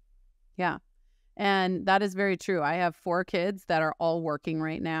schedules? Yeah. And that is very true. I have 4 kids that are all working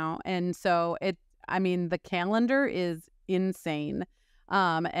right now. And so the calendar is insane.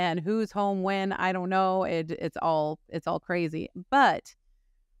 And who's home when, I don't know. It's all crazy. But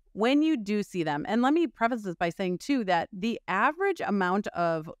when you do see them, and let me preface this by saying too, that the average amount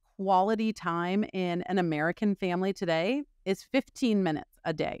of quality time in an American family today is 15 minutes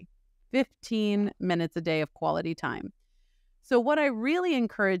a day. 15 minutes a day of quality time. So what I really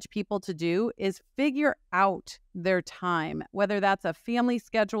encourage people to do is figure out their time, whether that's a family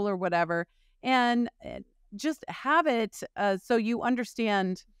schedule or whatever, and just have it so you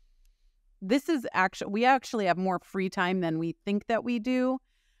understand we actually have more free time than we think that we do.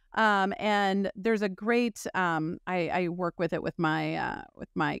 And there's a great, I work with it with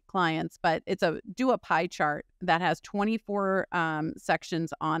my clients, but do a pie chart that has 24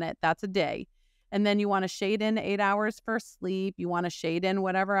 sections on it. That's a day. And then you want to shade in 8 hours for sleep. You want to shade in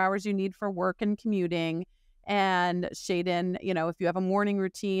whatever hours you need for work and commuting, and shade in, if you have a morning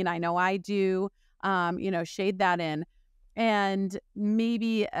routine, I know I do, shade that in. And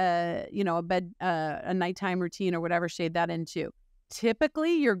maybe, a bed, a nighttime routine or whatever, shade that in too.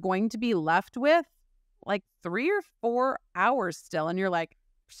 Typically, you're going to be left with like 3 or 4 hours still. And you're like,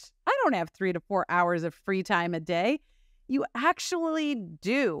 I don't have 3 to 4 hours of free time a day. You actually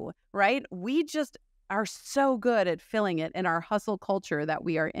do, right? We just are so good at filling it in our hustle culture that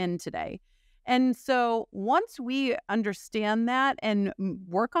we are in today. And so once we understand that and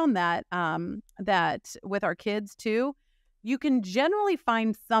work on that, that with our kids too, you can generally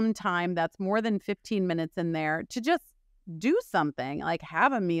find some time that's more than 15 minutes in there to just do something, like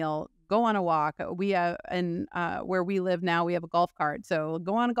have a meal, go on a walk. We have, and where we live now, we have a golf cart. So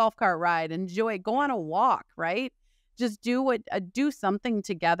go on a golf cart ride, enjoy, go on a walk, right? Just do something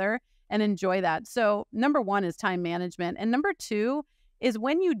together and enjoy that. So number one is time management. And number two is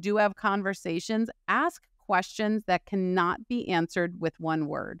when you do have conversations, ask questions that cannot be answered with one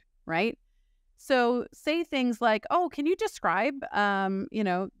word, right? So say things like, oh, can you describe,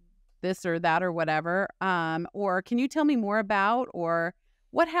 this or that or whatever? Or can you tell me more about, or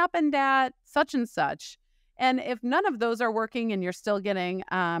what happened at such and such? And if none of those are working and you're still getting,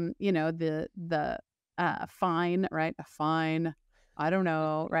 the fine, right? A fine, I don't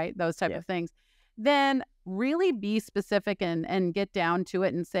know, right? Those type of things. Then really be specific and get down to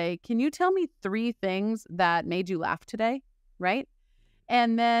it and say, can you tell me 3 things that made you laugh today? Right.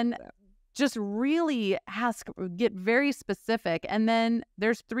 And then just really get very specific. And then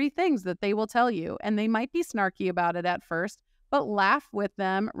there's 3 things that they will tell you, and they might be snarky about it at first, but laugh with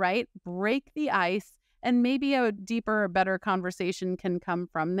them, right? Break the ice, and maybe a deeper, better conversation can come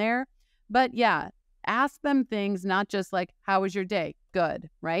from there. But yeah, ask them things, not just like, how was your day? Good,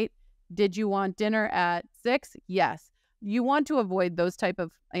 right? Did you want dinner at 6? Yes. You want to avoid those type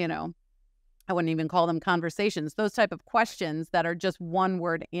of, I wouldn't even call them conversations, those type of questions that are just one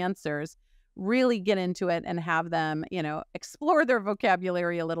word answers. Really get into it and have them, explore their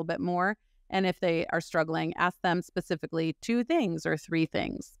vocabulary a little bit more. And if they are struggling, ask them specifically 2 things or 3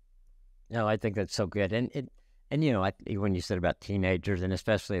 things. No, I think that's so good. And when you said about teenagers, and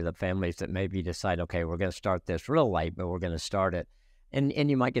especially the families that maybe decide, okay, we're going to start this real late, but we're going to start it.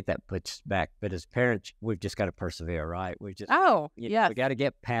 And you might get that pushed back. But as parents, we've just got to persevere, right? We got to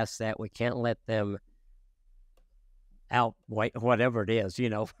get past that. We can't let them outwait whatever it is,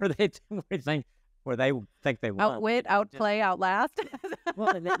 where they think they want. Outwit, outplay, outlast.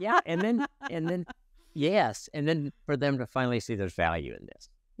 Well, and then yes, and then for them to finally see there's value in this.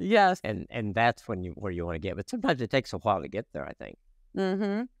 Yes, and that's where you want to get. But sometimes it takes a while to get there, I think.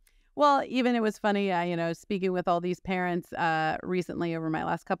 Mm-hmm. Well, even it was funny, speaking with all these parents recently over my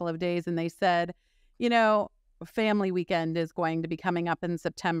last couple of days, and they said, family weekend is going to be coming up in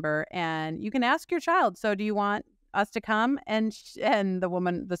September, and you can ask your child, so do you want us to come? And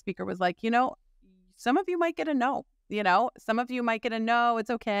the speaker was like, some of you might get a no, some of you might get a no. It's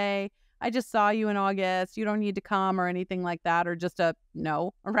okay. I just saw you in August. You don't need to come or anything like that, or just a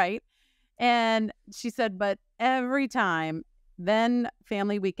no, right? And she said, but every time then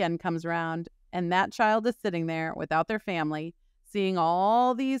family weekend comes around and that child is sitting there without their family, seeing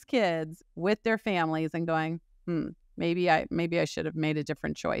all these kids with their families and going, maybe I should have made a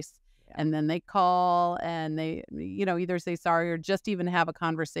different choice. Yeah. And then they call and they, either say sorry or just even have a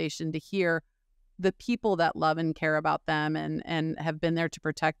conversation to hear the people that love and care about them and have been there to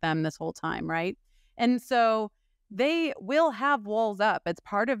protect them this whole time, right? And so they will have walls up. It's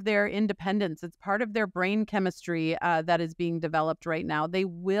part of their independence. It's part of their brain chemistry that is being developed right now. They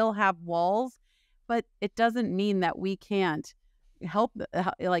will have walls, but it doesn't mean that we can't help,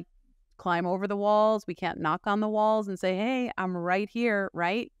 climb over the walls. We can't knock on the walls and say, hey, I'm right here,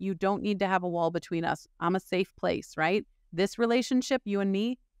 right? You don't need to have a wall between us. I'm a safe place, right? This relationship, you and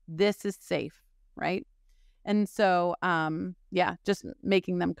me, this is safe, right? And so, just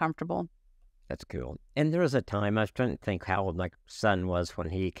making them comfortable. That's cool. And there was a time, I was trying to think how old my son was when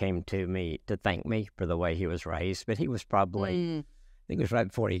he came to me to thank me for the way he was raised, but he was probably, I think it was right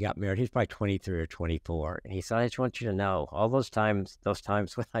before he got married. He was probably 23 or 24. And he said, I just want you to know, all those times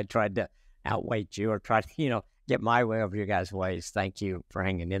when I tried to outweight you or try to, get my way over your guys' ways, thank you for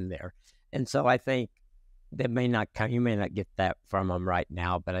hanging in there. And so I think you may not get that from him right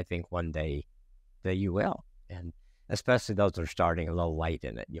now, but I think one day that you will. And especially those that are starting a little late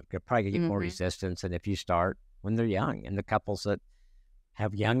in it. You'll probably get more resistance. And if you start when they're young, and the couples that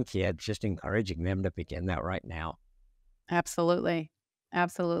have young kids, just encouraging them to begin that right now. Absolutely.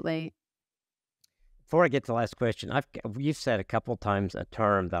 Absolutely. Before I get to the last question, you've said a couple times a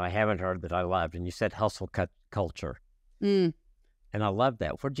term that I haven't heard that I loved, and you said hustle culture. And I love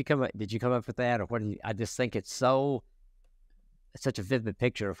that. Where'd you come up? Did you come up with that? Or I just think it's such a vivid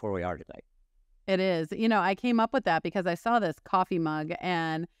picture of where we are today. It is. I came up with that because I saw this coffee mug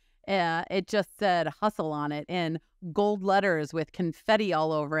and it just said hustle on it in gold letters with confetti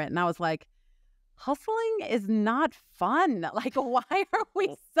all over it. And I was like, hustling is not fun. Like, why are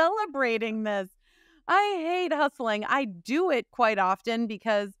we celebrating this? I hate hustling. I do it quite often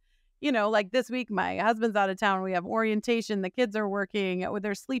because, like this week, my husband's out of town. We have orientation. The kids are working with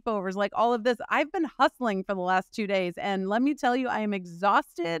their sleepovers, like all of this. I've been hustling for the last 2 days. And let me tell you, I am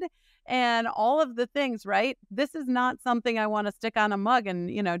exhausted and all of the things, right? This is not something I want to stick on a mug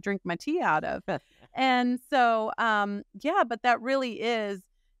and, drink my tea out of. And so, yeah, but that really is,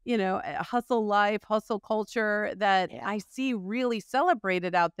 a hustle life, hustle culture that I see really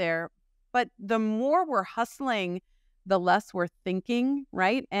celebrated out there. But the more we're hustling, the less we're thinking,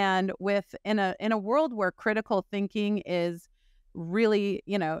 right? And in a world where critical thinking is really,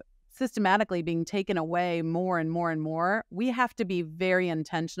 systematically being taken away more and more and more, we have to be very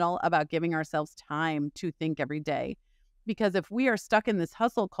intentional about giving ourselves time to think every day. Because if we are stuck in this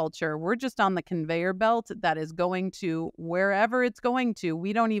hustle culture, we're just on the conveyor belt that is going to wherever it's going to.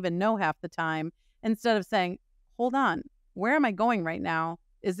 We don't even know half the time. Instead of saying, hold on, where am I going right now?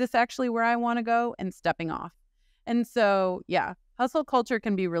 Is this actually where I want to go? And stepping off. And so, yeah, hustle culture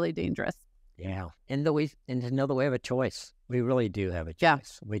can be really dangerous. Yeah. And to know that we have a choice. We really do have a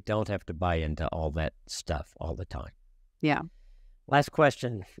choice. Yeah. We don't have to buy into all that stuff all the time. Yeah. Last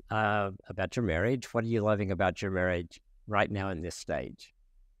question about your marriage. What are you loving about your marriage right now in this stage?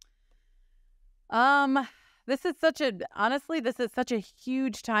 This is such a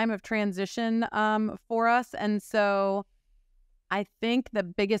huge time of transition for us. And so I think the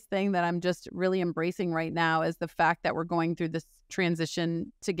biggest thing that I'm just really embracing right now is the fact that we're going through this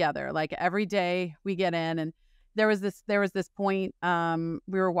transition together. Like every day we get in, and there was this point,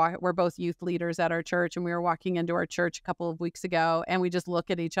 we're both youth leaders at our church, and we were walking into our church a couple of weeks ago, and we just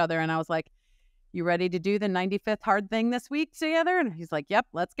look at each other, and I was like, you ready to do the 95th hard thing this week together? And he's like, yep,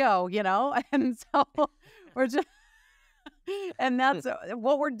 let's go, And so we're just, and that's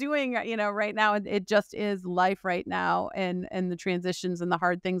what we're doing, right now. It just is life right now, and the transitions and the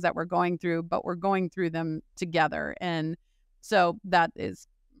hard things that we're going through, but we're going through them together. And so that is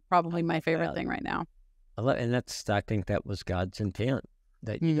probably my favorite thing right now. And I think that was God's intent,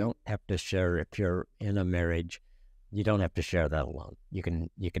 that you don't have to share. If you're in a marriage, you don't have to share that alone. You can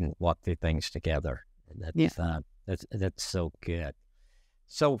walk through things together. And that's so good.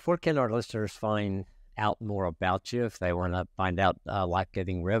 So where can our listeners find out more about you if they want to find out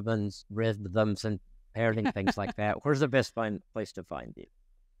life-giving rhythms and parenting, things like that? Where's the best place to find you?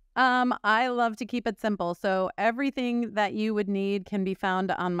 I love to keep it simple. So everything that you would need can be found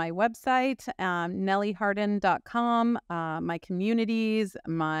on my website, nellieharden.com, my communities,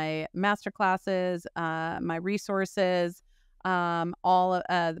 my masterclasses, my resources, all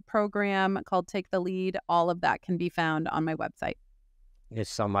the program called Take the Lead, all of that can be found on my website.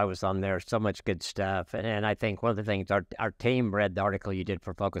 I was on there, so much good stuff. And I think one of the things, our team read the article you did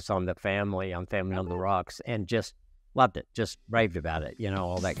for Focus on the Family, on Family on the Rocks, and just loved it, just raved about it,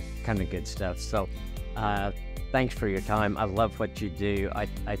 all that kind of good stuff. So thanks for your time. I love what you do.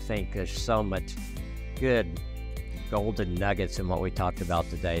 I think there's so much good golden nuggets in what we talked about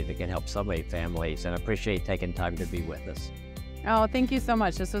today that can help so many families, and I appreciate taking time to be with us. Oh, thank you so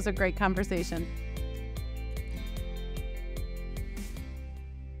much. This was a great conversation.